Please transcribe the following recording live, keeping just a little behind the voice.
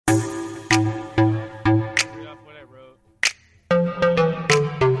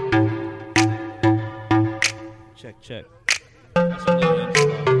Check. That's a little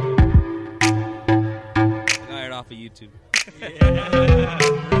intro. I got it off of YouTube. Yeah.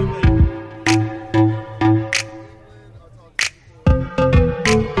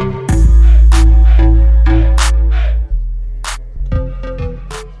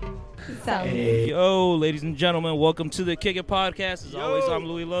 Hey. Yo, ladies and gentlemen, welcome to the Kick It Podcast. As always, I'm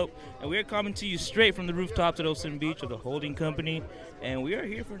Louis Lope, and we are coming to you straight from the rooftops at Ocean Beach of the holding company. And we are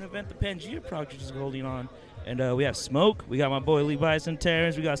here for an event the Pangaea Project is holding on. And we have Smoke, we got my boy Lee Bison,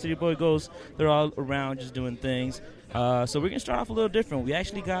 Terrence, we got City Boy Ghost. They're all around just doing things. So we're going to start off a little different. We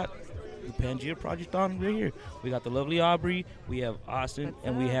actually got the Pangaea Project on right here. We got the lovely Aubrey, we have Austin,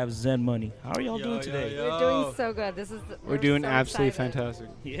 and we have Zen Money. How are y'all doing today? We're doing so good. We're doing so absolutely excited. fantastic.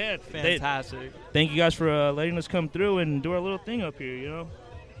 Yeah, Fantastic. thank you guys for letting us come through and do our little thing up here, you know?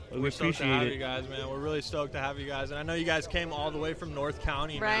 We're stoked to have you guys, man. We're really stoked to have you guys. And I know you guys came all the way from North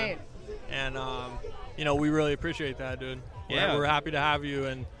County, Right. man. And, you know, we really appreciate that, dude. Yeah. We're happy to have you.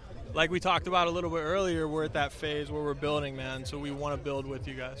 And like we talked about a little bit earlier, we're at that phase where we're building, man. So we want to build with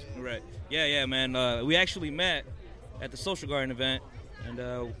you guys. Right. Yeah, man. We actually met at the Social Garden event. And,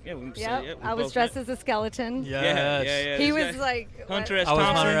 I was dressed as a skeleton. Yes. Yeah. He This was guy's like, Hunter S. I was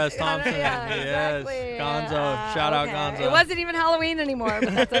Thompson. Hunter S. Thompson. Yeah, Yes. exactly. Gonzo. Shout out Gonzo. It wasn't even Halloween anymore,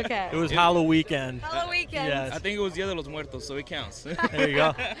 but that's okay. It was Halloween weekend. Halloween. Yes. I think it was Dia de los Muertos, so it counts. There you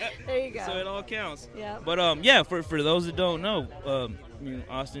go. There you go. So it all counts. Yeah. But for those that don't know,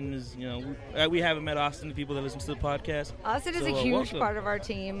 Austin is, we haven't met Austin, the people that listen to the podcast. Austin is So, a huge welcome. part of our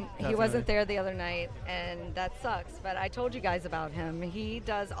team. He Definitely. wasn't there the other night, and that sucks. But I told you guys about him. He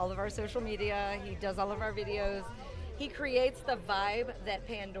does all of our social media. He does all of our videos. He creates the vibe that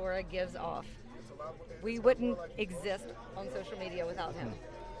Pandora gives off. We wouldn't exist on social media without him.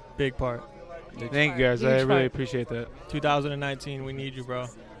 Big part. Thank you guys. Huge I really part. appreciate that. 2019, we need you, bro.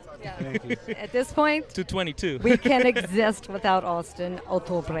 Yeah. Thank you. At this point, 222. we can't exist without Austin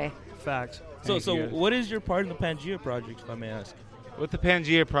Octobre. Facts. So Thank you guys. what is your part in the Pangaea Project, if I may ask? With the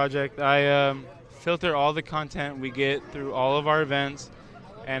Pangaea Project, I filter all the content we get through all of our events,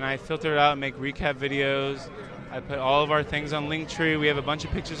 and I filter it out and make recap videos. I put all of our things on Linktree. We have a bunch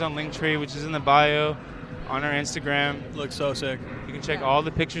of pictures on Linktree, which is in the bio on our Instagram. Looks so sick. You can check all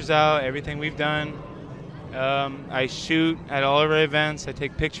the pictures out, everything we've done. I shoot at all of our events. I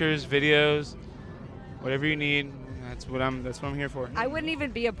take pictures, videos, whatever you need. That's what I'm here for. I wouldn't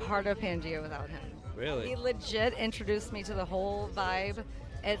even be a part of Pangaea without him. Really? He legit introduced me to the whole vibe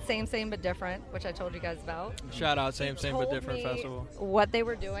at Same But Different, which I told you guys about. Shout out, He same but told different me festival. what they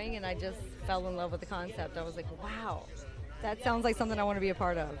were doing, and I just fell in love with the concept. I was like, wow, that sounds like something I want to be a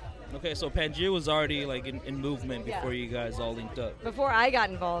part of. Okay, so Pangaea was already like in movement Yeah. before you guys all linked up. Before I got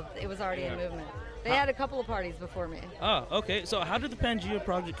involved, it was already in Yeah. movement. They had a couple of parties before me. Oh, okay. So how did the Pangaea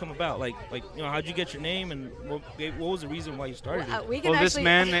Project come about? Like how'd you get your name, and what was the reason why you started it? We can Well, actually,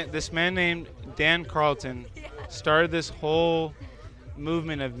 this man named Dan Carlton started this whole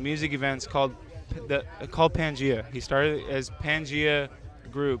movement of music events called Pangaea. He started as Pangaea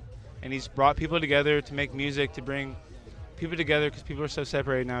Group, and he's brought people together to make music, to bring people together because people are so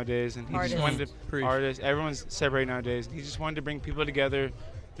separated nowadays. And he Artists. just wanted to Preach. artists. Everyone's separated nowadays. And he just wanted to bring people together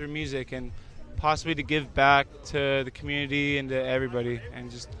through music and possibly to give back to the community and to everybody. And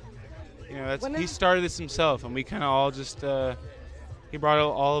just he started this himself, and we kind of all just he brought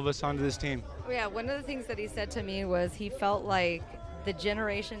all of us onto this team. Yeah, one of the things that he said to me was he felt like the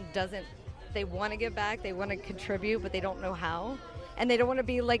generation they want to give back, they want to contribute, but they don't know how. And they don't want to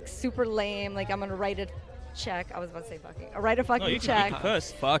be like super lame, like I'm going to write a check. I was about to say fucking. Write a fucking No, you check can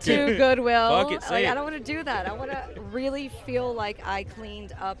cuss. Fuck to it. Goodwill. Fuck it, say Like, it. I don't want to do that. I want to really feel like I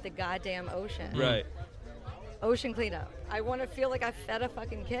cleaned up the goddamn ocean. Right. Ocean cleanup. I want to feel like I fed a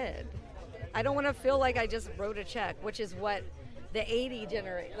fucking kid. I don't want to feel like I just wrote a check, which is what the 80s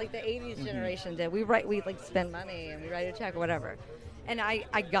generation did. We like spend money and we write a check or whatever. And I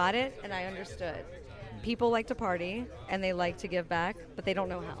got it and I understood. People like to party and they like to give back, but they don't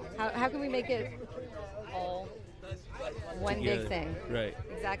know how. How can we make it all one Together. big thing? Right.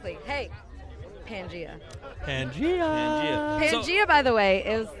 Exactly. Hey, Pangaea. Pangea. Pangaea, by the way,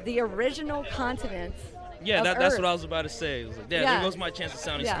 is the original continent. Yeah, of that's Earth. what I was about to say. It was like, there goes my chance of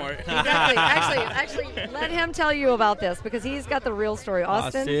sounding smart. Exactly. Actually, let him tell you about this because he's got the real story.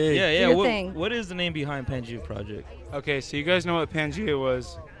 Austin, sick. Yeah. do your thing. What is the name behind Pangaea Project? Okay, so you guys know what Pangaea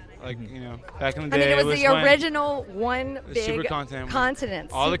was, like back in the day. I mean, it was the when original one the big supercontinent. continent.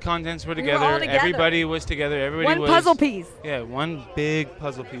 All the continents were We were together. all together. Everybody was together. Everybody one was puzzle piece. Yeah, one big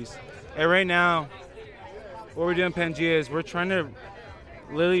puzzle piece. And right now, what we're doing in Pangaea is we're trying to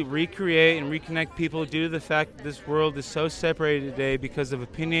literally recreate and reconnect people due to the fact that this world is so separated today because of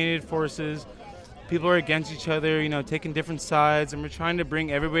opinionated forces, people are against each other, taking different sides, and we're trying to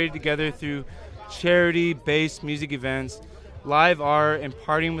bring everybody together through charity-based music events, live art, and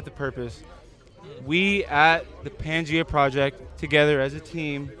partying with a purpose. We at the Pangaea Project, together as a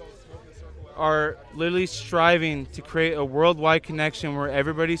team, are literally striving to create a worldwide connection where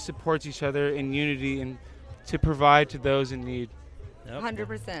everybody supports each other in unity and to provide to those in need. Yep.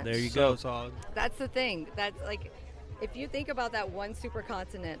 100%. There you So go. solid. That's the thing. That's like, if you think about that one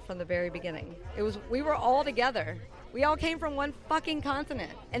supercontinent from the very beginning, we were all together. We all came from one fucking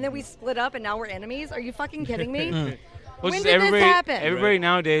continent, and then we split up, and now we're enemies. Are you fucking kidding me? Well, When just did this happen? Everybody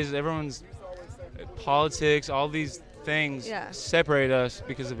nowadays, everyone's politics, all these things Yeah. separate us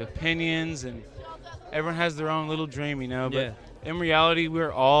because of opinions, and everyone has their own little dream, But Yeah. in reality,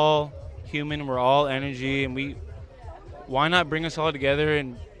 we're all human. We're all energy, and why not bring us all together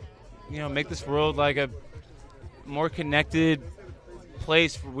and make this world like a more connected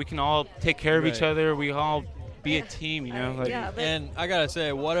place where we can all take care of each Right. other. We all be a team, Yeah, but And I gotta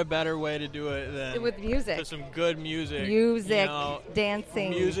say, what a better way to do it than with music. to some good music. Music, dancing.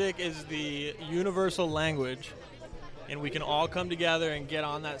 Music is the universal language, and we can all come together and get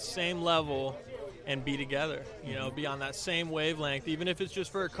on that same level and be together. Be on that same wavelength, even if it's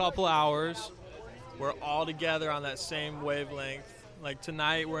just for a couple hours. We're all together on that same wavelength. Like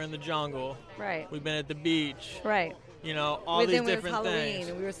tonight, we're in the jungle. Right. We've been at the beach. Right. All these Then it was different Halloween, things.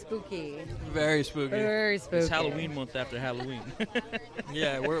 and we were spooky. Very spooky. Very spooky. It's Halloween month after Halloween.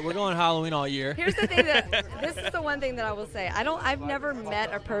 Yeah, we're going Halloween all year. Here's the thing this is the one thing that I will say. I've never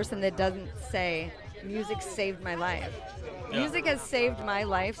met a person that doesn't say music saved my life. Yeah. Music has saved my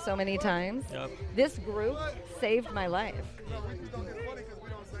life so many times. Yep. This group saved my life.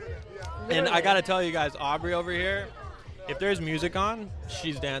 And I Literally. gotta tell you guys, Aubrey over here, if there's music on,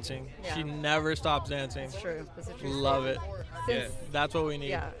 she's dancing. Yeah. She never stops dancing. It's true. It's a true Love it. Since, That's what we need.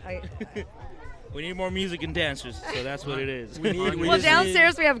 yeah. We need more music and dancers, so that's what it is. We Well, just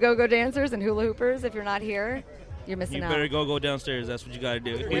downstairs we have go-go dancers and hula hoopers. If you're not here, you're missing You out. better go downstairs. That's what you got to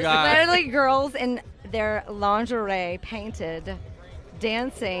do. We It's got- literally girls in their lingerie, painted,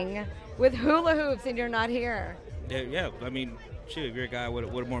 dancing with hula hoops, and you're not here. Yeah, I mean, shit, if you're a guy,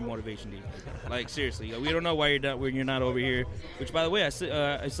 what more motivation do you need? Like, seriously, we don't know why you're not over here. Which, by the way, I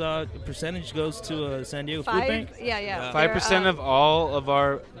saw a percentage goes to San Diego Food Bank. Yeah. 5% of all of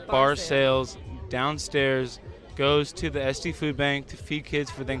our bar sales. sales downstairs goes to the SD Food Bank to feed kids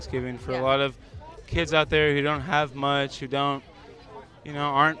for Thanksgiving. For Yeah. a lot of kids out there who don't have much, who don't,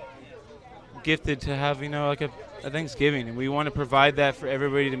 aren't gifted to have, like a Thanksgiving. And we want to provide that for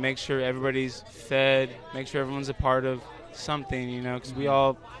everybody to make sure everybody's fed, make sure everyone's a part of something, because we're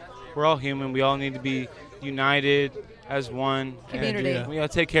all human. We all need to be united as one. Community. And we all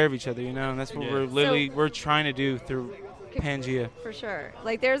take care of each other, and that's what Yeah. we're trying to do through Pangaea. For sure.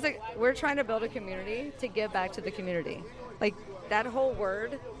 Like we're trying to build a community to give back to the community. Like that whole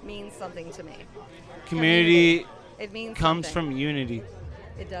word means something to me. Community It means comes something. from unity.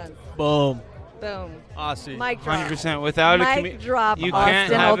 It does. Boom. Boom. Aussie. Mic drop. 100%. Without a Mic community, drop. you Austin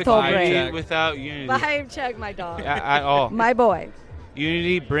can't have a Otobre. community without unity Vibe check, my dog. at all. My boy.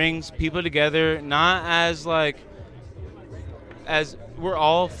 Unity brings people together, not as we're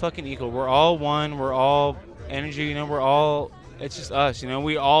all fucking equal. We're all one. We're all energy. It's just us.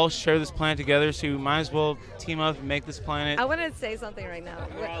 We all share this planet together, so we might as well team up and make this planet. I want to say something right now.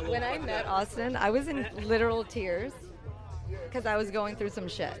 When I met Austin, I was in literal tears because I was going through some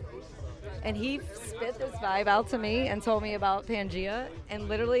shit. And he spit this vibe out to me and told me about Pangaea, and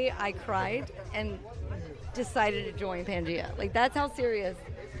literally I cried and decided to join Pangaea. Like that's how serious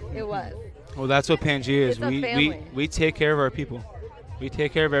it was. Well, that's what Pangaea is. It's a family. We take care of our people. We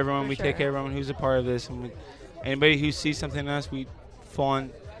take care of everyone. For We sure. take care of everyone who's a part of this. And anybody who sees something in us, we full on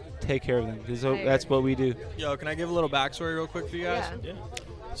take care of them. Because that's what we do. Yo, can I give a little backstory real quick for you guys? Yeah.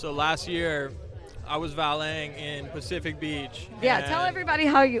 So last year, I was valeting in Pacific Beach. Yeah, and- tell everybody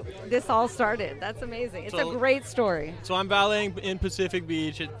how this all started. That's amazing. It's So- a great story. So I'm valeting in Pacific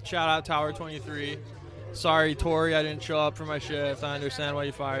Beach. Shout out Tower 23. Sorry, Tori, I didn't show up for my shift. I understand why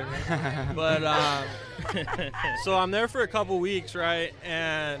you fired me. But so I'm there for a couple weeks, right?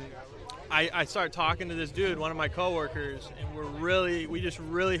 And I start talking to this dude, one of my coworkers, and we just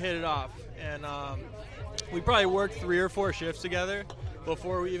really hit it off. And we probably worked 3 or 4 shifts together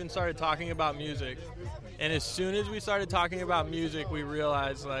before we even started talking about music. And as soon as we started talking about music, we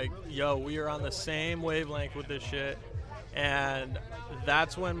realized, like, yo, we are on the same wavelength with this shit. And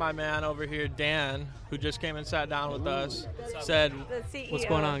that's when my man over here, Dan, who just came and sat down with us, said, The CEO. What's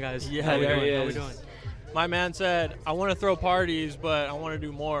going on, guys? Yeah, How we there doing? he How we is. doing? my man said, I want to throw parties, but I want to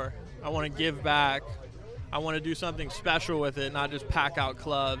do more. I want to give back. I want to do something special with it, not just pack out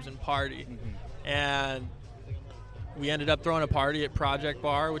clubs and party. and we ended up throwing a party at Project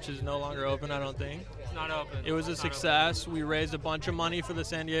Bar, which is no longer open, I don't think. It's not open. It was a success. We raised a bunch of money for the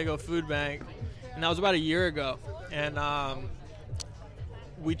San Diego Food Bank, and that was about a year ago. And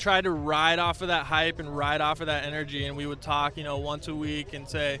we tried to ride off of that hype and ride off of that energy, and we would talk, once a week and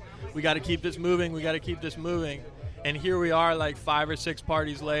say, we got to keep this moving, we got to keep this moving. And here we are, like 5 or 6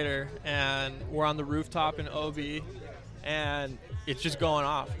 parties later, and we're on the rooftop in OB, and it's just going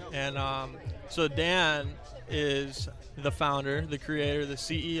off. And so Dan is the founder, the creator, the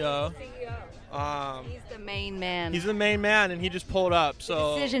CEO. He's the main man. He's the main man, and he just pulled up.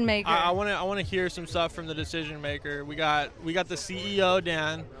 So decision maker. I want to hear some stuff from the decision maker. We got the CEO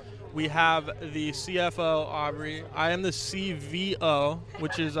Dan. We have the CFO Aubrey. I am the CVO,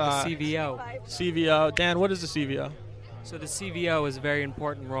 which is CVO. CVO. Dan, what is the CVO? So the CVO is a very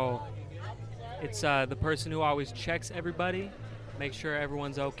important role. It's the person who always checks everybody, makes sure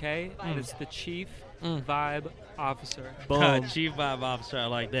everyone's okay, and it's the chief vibe officer. Boom. Chief vibe officer, I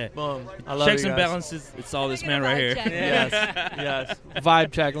like that. Boom. I love Checks you and guys. balances, it's all this man right here. Yes.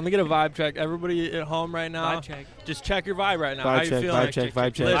 Vibe check. Let me get a vibe check. Everybody at home right now, Vibe check. just check your vibe right now. Vibe How check, you feeling? vibe check,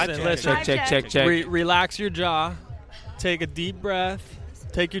 vibe check. Listen. Check. Relax your jaw. Take a deep breath.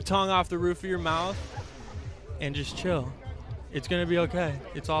 Take your tongue off the roof of your mouth, and just chill. It's gonna be okay.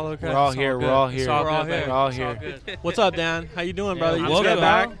 It's all okay. We're all It's here. good. We're all It's here. all We're all good, here. baby. We're all It's here. good. What's up, Dan? How you doing, brother? You just welcome,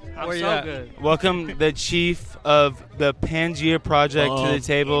 got back? I'm Where you so at? good. Welcome the chief of the Pangaea Project to the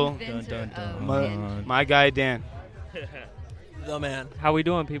table, Dun, dun, dun. my guy Dan. The man. How we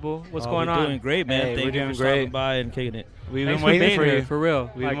doing, people? What's going We're on? doing great, man. Hey, Thank we're you doing for stopping great. by and kicking it. We've Thanks been waiting being for here, you. for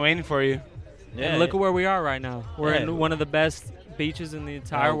real. We've been waiting for you. And look at where we are right now. We're Yeah. in one of the best beaches in the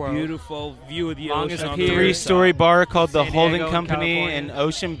entire world. Beautiful view of the Longest ocean. on pier. the 3-story bar called the San Holding Diego, Company California. in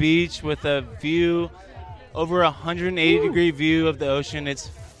Ocean Beach with a view, over 180-degree view of the ocean. It's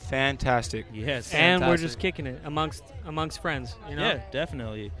fantastic. Yes. And we're Fantastic. just kicking it amongst friends. Yeah,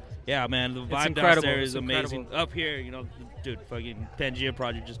 definitely. Yeah, man, the vibe incredible. downstairs It's is amazing. incredible. Up here, dude, fucking Pangaea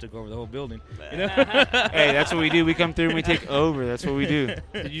Project just took over the whole building. Hey, that's what we do. We come through and we take over. That's what we do.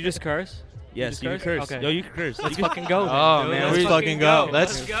 Did you just curse? Yes, you can curse? curse. Okay. Yo, you can curse. Let's You can- fucking go. Oh, dude. man, Let's we- fucking go.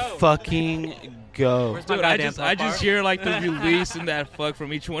 Let's fucking go. Where's my Dude, I goddamn just pop hear like the release in that fuck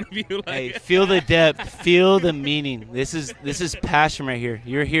from each one of you. Like, Hey, feel the depth. Feel the meaning. This is passion right here.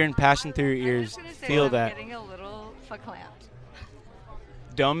 You're hearing passion through your ears. Feel I'm that. getting a little verklempt.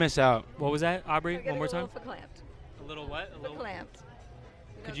 Don't miss out. What was that, Aubrey? I'm getting One more a time. little verklempt. A little what? A little. Verklempt.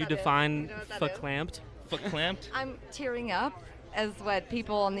 Could you define fuck clamped? fuck clamped. I'm tearing up, as what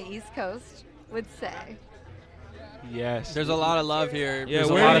people on the East Coast would say. Yes. There's a lot of love here. Yeah, There's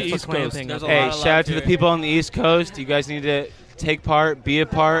a we're lot in of the East Coast. clamping. There's a Hey, lot of shout love out to the here. people on the East Coast. You guys need to take part, be a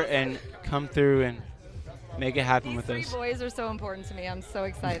part, and come through and make it happen These with three us. boys are so important to me. I'm so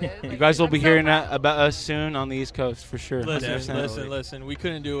excited. You guys will I'm be so hearing proud. about us soon on the East Coast for sure. Listen, 100%. listen. We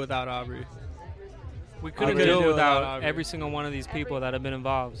couldn't do it without Aubrey. We couldn't couldn't do do it it without without Aubrey. every single one of these people that have been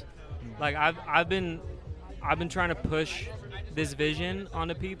involved. Like I've been trying to push this vision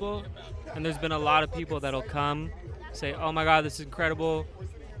onto people, and there's been a lot of people that'll come, say, "Oh my God, this is incredible!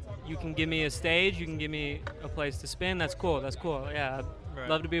 You can give me a stage, you can give me a place to spin. That's cool. Yeah, I'd Right.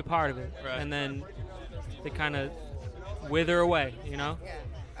 love to be a part of it." Right. And then they kind of wither away,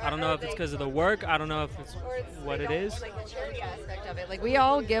 I don't know if it's because of the work. I don't know if it's Or it's what they it don't- is. Like the charity aspect of it. Like we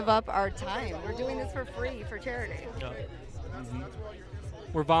all give up our time. We're doing this for free for charity.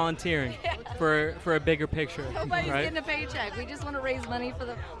 We're volunteering for a bigger picture, Nobody's right? getting a paycheck. We just want to raise money for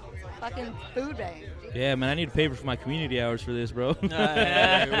the fucking food bank. Yeah, man, I need to pay for my community hours for this, bro.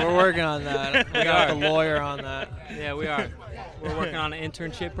 Hey, we're working on that. We got the lawyer on that. Yeah, we are. We're working on an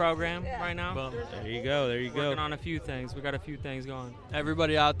internship program right now. Boom. There you go. There you go. Working on a few things. We got a few things going.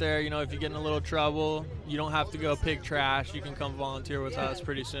 Everybody out there, if you get in a little trouble, you don't have to go pick trash. You can come volunteer with us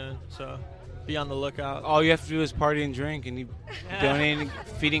pretty soon. So be on the lookout. All you have to do is party and drink, and you donate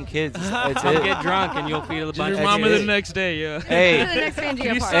feeding kids. That's Come it. get drunk and you'll feed a Just bunch your of mama kids. the next day, yeah. To the Hey, next Pangaea Can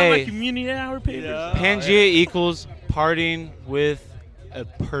you party. sign my Hey. community hour papers? Pangaea equals partying with a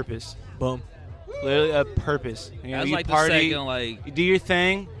purpose. Boom. Literally a purpose. That's You like party, the second, like, you do your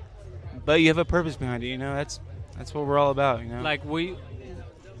thing, but you have a purpose behind it. That's what we're all about. Like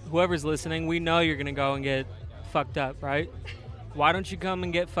whoever's listening, we know you're gonna go and get fucked up, right? Why don't you come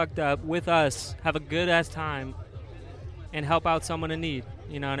and get fucked up with us, have a good ass time, and help out someone in need?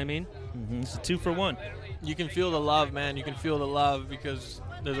 You know what I mean? It's a 2-for-1. You can feel the love, man. You can feel the love because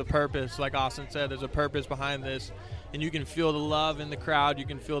there's a purpose. Like Austin said, there's a purpose behind this. And you can feel the love in the crowd. You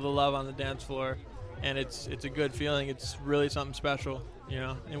can feel the love on the dance floor. And it's a good feeling. It's really something special,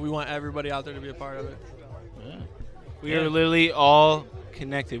 And we want everybody out there to be a part of it. Yeah. We are literally all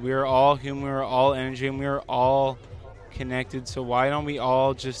connected. We are all human. We are all energy, and we are all connected. So why don't we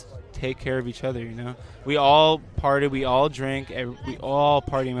all just take care of each other? You know, we all party, we all drink, we all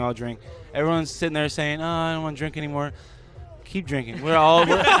party, and we all drink. Everyone's sitting there saying, "Oh, I don't want to drink anymore." Keep drinking. We're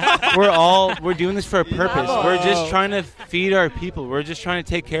doing this for a purpose. We're just trying to feed our people. We're just trying to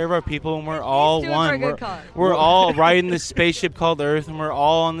take care of our people, and we're all one. We're all riding this spaceship called Earth, and we're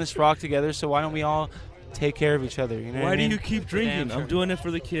all on this rock together. So why don't we all take care of each other? You know why what I do mean? you keep drinking? I'm doing it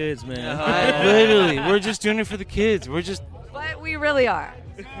for the kids, man. Literally, we're just doing it for the kids. But we really are.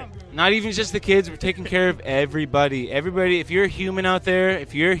 Not even just the kids. We're taking care of everybody. Everybody. If you're a human out there,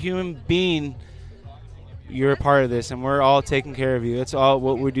 if you're a human being, you're a part of this, and we're all taking care of you. That's all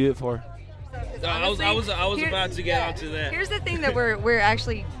what we do it for. I was about to get onto that. Here's the thing that we're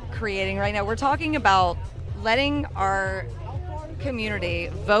actually creating right now. We're talking about letting our community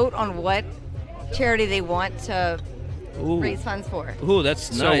vote on what charity they want to raise funds for. Ooh,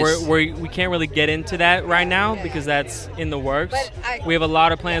 that's nice. So we can't really get into that right now because that's in the works. We have a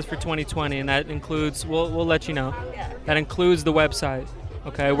lot of plans for 2020, and that includes, we'll let you know, that includes the website.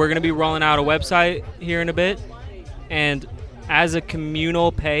 Okay, we're going to be rolling out a website here in a bit, and as a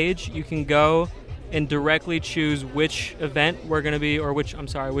communal page, you can go and directly choose which event we're going to be,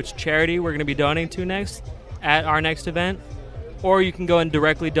 which charity we're going to be donating to next at our next event, or you can go and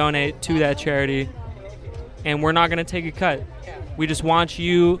directly donate to that charity, and we're not going to take a cut. We just want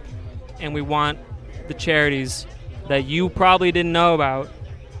you, and we want the charities that you probably didn't know about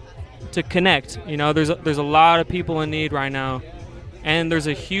to connect. You know, there's a lot of people in need right now. And there's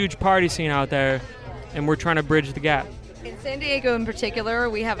a huge party scene out there, and we're trying to bridge the gap. In San Diego in particular,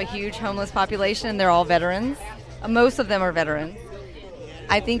 we have a huge homeless population, and they're all veterans. Most of them are veterans.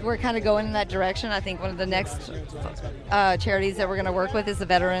 I think we're kind of going in that direction. I think one of the next charities that we're going to work with is the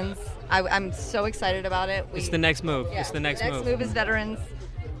veterans. I'm so excited about it. It's the next move. Yeah, it's the next move. The next move is veterans.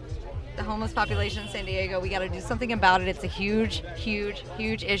 The homeless population in San Diego, we got to do something about it. It's a huge, huge,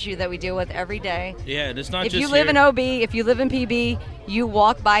 huge issue that we deal with every day. Yeah, and it's not if just you live here. in OB, if you live in PB, you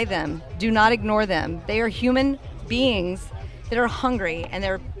walk by them. Do not ignore them. They are human beings that are hungry,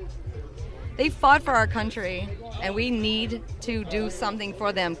 and they fought for our country, and we need to do something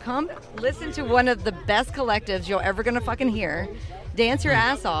for them. Come listen to one of the best collectives you're ever going to fucking hear. Dance your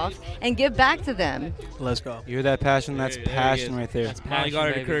ass off and give back to them. Let's go. You hear that passion? That's passion right there. Finally got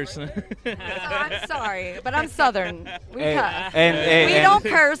her to curse. I'm sorry, but I'm Southern. We cuss. We don't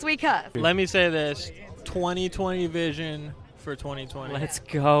curse, we cuss. Let me say this: 2020 vision for 2020. Let's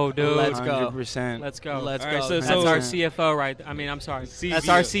go, dude. Let's go. 100%. Let's go. Let's All go. right, so That's our 100%. CFO, right? I mean, I'm sorry. CVO. That's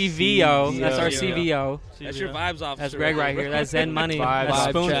our CVO. That's our CVO. CVO. That's your vibes officer. That's Greg right here. That's Zen Money. Vibe That's Vibe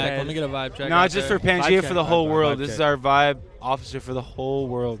Spoon check. Fed. Let me get a vibe check. Not right just there. for Pangaea, for the whole Vibe world. check. This is our vibe officer for the whole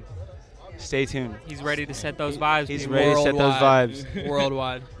world. Stay tuned. He's ready to set those vibes. He's people. ready to set those Worldwide. vibes.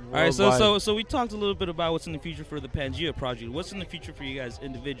 Worldwide. All right, Worldwide. so we talked a little bit about what's in the future for the Pangaea Project. What's in the future for you guys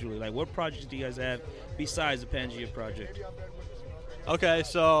individually? Like, what projects do you guys have besides the Pangaea Project? Okay,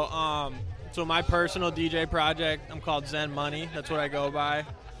 so my personal DJ project, I'm called Zen Money. That's what I go by.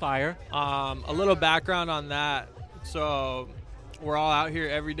 Fire. A little background on that. So we're all out here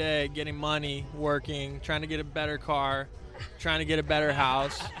every day getting money, working, trying to get a better car, trying to get a better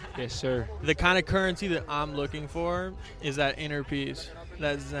house. Yes, sir. The kind of currency that I'm looking for is that inner peace,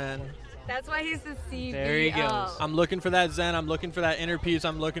 that Zen. That's why he's the CVO. There he goes. I'm looking for that Zen. I'm looking for that inner peace.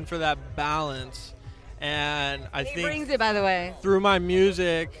 I'm looking for that balance. And I He think brings it, by the way. through my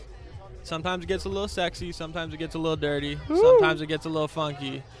music, sometimes it gets a little sexy, sometimes it gets a little dirty, sometimes it gets a little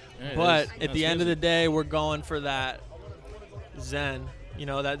funky. Yeah, But that's at the end of good. the day, we're going for that Zen. You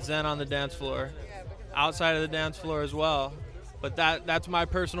know, that Zen on the dance floor, outside of the dance floor as well. But that's my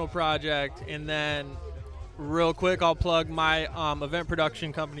personal project. And then real quick, I'll plug my event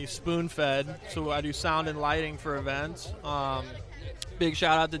production company, Spoon Fed. So I do sound and lighting for events. Big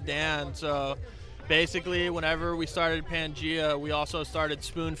shout out to Dan. So basically, whenever we started Pangaea, we also started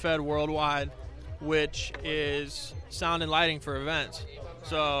Spoon Fed Worldwide, which is sound and lighting for events.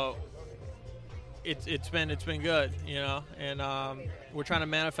 So it's been good, you know, and we're trying to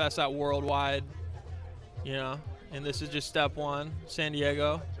manifest that worldwide, you know. And this is just step one. San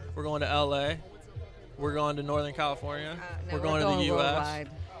Diego. We're going to LA. We're going to Northern California. No, we're going to the US. worldwide.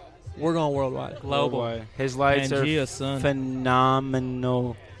 We're going worldwide. Global. Worldwide. His lights Pangaea, are son.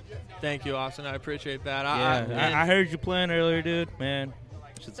 phenomenal. Thank you, Austin. I appreciate that. I heard you playing earlier, dude. Man,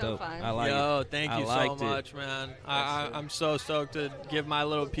 shit's So dope. fun. I like it. Yo, thank I you so liked it. much, man. I'm so stoked to give my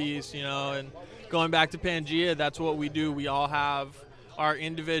little piece, you know. And going back to Pangaea, that's what we do. We all have our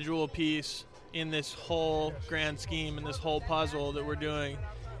individual piece in this whole grand scheme, in this whole puzzle that we're doing.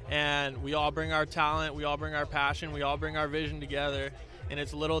 And we all bring our talent, we all bring our passion, we all bring our vision together. And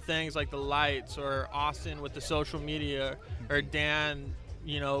it's little things like the lights, or Austin with the social media, or Dan,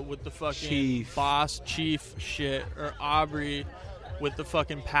 with the fucking boss chief shit, or Aubrey with the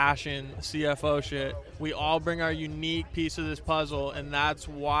fucking passion CFO shit. We all bring our unique piece of this puzzle, and that's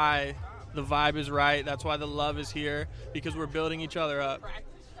why the vibe is right. That's why the love is here, because we're building each other up.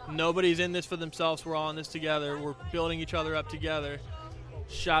 Nobody's in this for themselves. We're all in this together. We're building each other up together.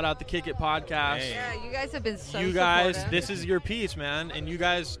 Shout out the Kick It podcast. Hey. Yeah, you guys have been so You guys, supportive. this is your piece, man, and you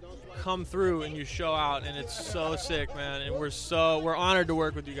guys come through and you show out, and it's so sick, man. And we're honored to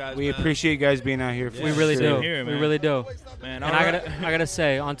work with you guys. We man. appreciate you guys being out here. Yeah. We really Same do. here, We man. really do. Man, And I gotta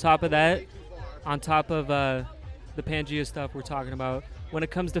say, on top of that, on top of the Pangaea stuff we're talking about, when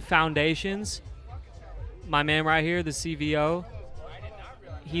it comes to foundations, my man right here, the CVO,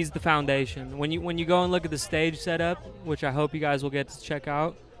 he's the foundation. When you go and look at the stage setup, which I hope you guys will get to check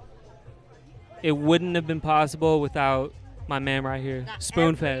out, it wouldn't have been possible without my man right here, Not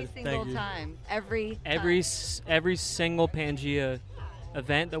Spoonfed. Every single time. Every Single Pangaea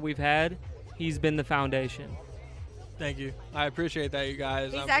event that we've had, he's been the foundation. Thank you. I appreciate that, you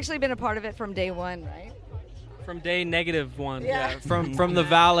guys. He's actually been a part of it from day one, right? From day -1. Yeah. From the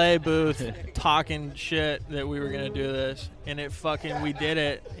valet booth talking shit that we were gonna do this, and we did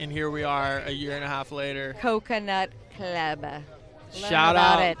it, and here we are a year and a half later. Coconut Club. Shout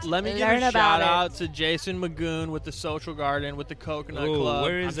about out! it. Let me give Learn a about shout it. out to Jason Magoon with the Social Garden with the Coconut Ooh, Club.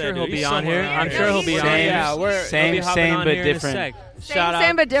 where is I'm that? sure he'll dude? be He's on somewhere here. around I'm sure he'll be on Same, here. Yeah, we're- He'll be same, hopping same, on but here in a different. sec.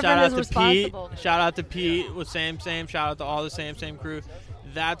 Same, but different shout out is to responsible. Pete. Shout out to Pete with same. Shout out to all the same crew.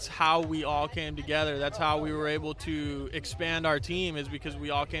 That's how we all came together. That's how we were able to expand our team, is because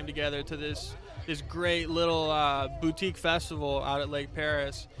we all came together to this great little boutique festival out at Lake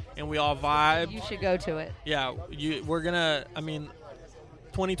Paris, and we all vibed. You should go to it. Yeah, we're gonna.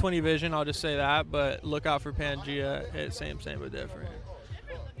 2020 vision. I'll just say that, but look out for Pangaea. It's same but different.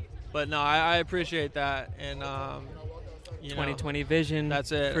 But no, I appreciate that, and 2020 vision.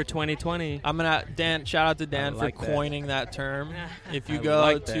 That's it. For 2020. I'm gonna shout out to Dan like for that. coining that term. If you I go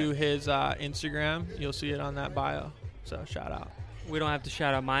like that. to his Instagram, you'll see it on that bio. So shout out. We don't have to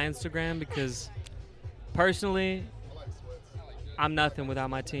shout out my Instagram because personally, I'm nothing without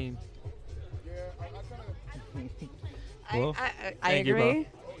my team. Well, I thank you, bro. agree,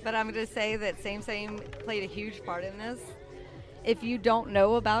 but I'm going to say that Same played a huge part in this. If you don't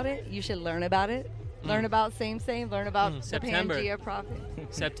know about it, you should learn about it. Learn about Same, learn about the September. Pangaea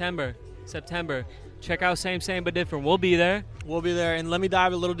Project. September. Check out Same but Different. We'll be there. We'll be there, and let me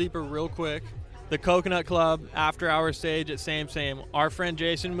dive a little deeper real quick. The Coconut Club after hour stage at Same. Our friend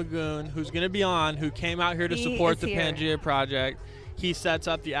Jason Magoon, who's going to be on, who came out here to He support is the here. Pangaea Project. He sets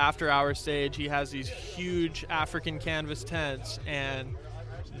up the after hour stage. He has these huge African canvas tents, and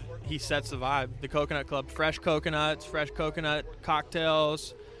he sets the vibe. The Coconut Club, fresh coconuts, fresh coconut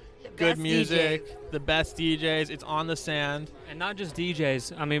cocktails, good best music, DJs. the best DJs. It's on the sand. And not just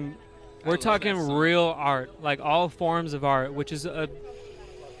DJs. I mean, we're talking real art, like all forms of art, which is a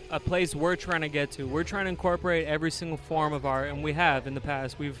place we're trying to get to. We're trying to incorporate every single form of art, and we have in the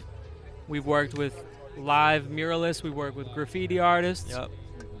past. We've worked with live muralists. We've worked with graffiti artists. Yep.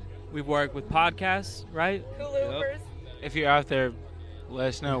 We've worked with podcasts, right? If you're out there, let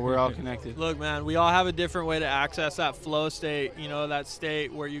us know. We're all connected. Look, man, we all have a different way to access that flow state, that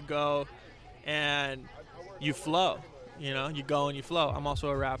state where you go and you flow. You go and you flow. I'm also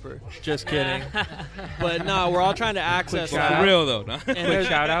a rapper. Just kidding. But no, we're all trying to access that. For real though, no? And Quick there's-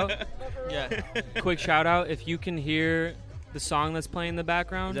 shout out. Yeah. Quick shout out. If you can hear the song that's playing in the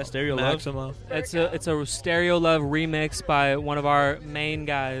background, Is that Stereo Love? Maximo. it's a Stereo Love remix by one of our main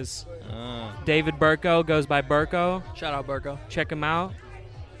guys, David Burko, goes by Burko. Shout out, Burko. Check him out.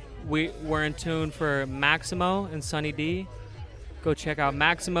 We're in tune for Maximo and Sunny D. Go check out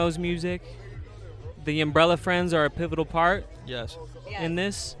Maximo's music. The Umbrella Friends are a pivotal part Yes. in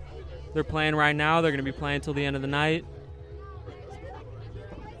this. They're playing right now. They're going to be playing till the end of the night.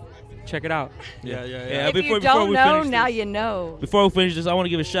 Check it out. Yeah. If before you don't we know, finish now this- you know. Before we finish this, I want to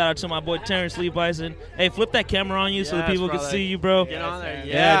give a shout out to my boy Terrence Lee Bison. Hey, flip that camera on you so the Yes, people can brother. see you, bro. Get on there.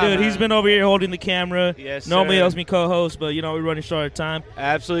 Yeah, dude, he's man. been over here holding the camera. Yes, Normally sir. helps me co-host, but we're running short of time.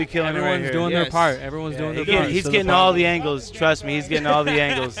 Absolutely killing it right Everyone's here. doing their Yes. part. Everyone's doing their part. He's getting all the angles. Trust me, he's getting all the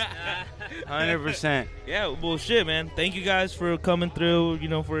angles. 100%. Yeah, well, shit, man. Thank you guys for coming through.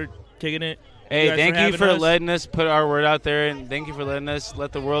 For taking it. Hey, guys thank you having for us. letting us put our word out there, and thank you for letting us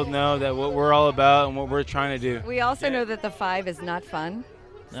let the world know that what we're all about and what we're trying to do. We also know that the 5 is not fun.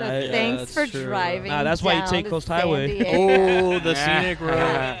 So Yeah, thanks that's for true. driving. That's why you down take to Coast San Highway. Diego. Oh, the scenic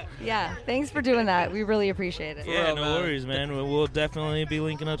road. Yeah, thanks for doing that. We really appreciate it. Yeah, real, no man. worries, man. We'll definitely be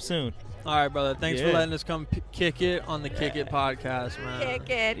linking up soon. All right, brother. Thanks for Yeah. letting us come kick it on the Kick It podcast, man. Kick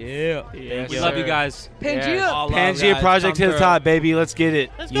it. Yeah. Yes, We sir. love you guys. Pangea. All love, Pangea guys. Project Come to the through. top, baby. Let's get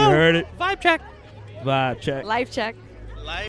it. You heard it. Vibe check. Vibe check. Life check.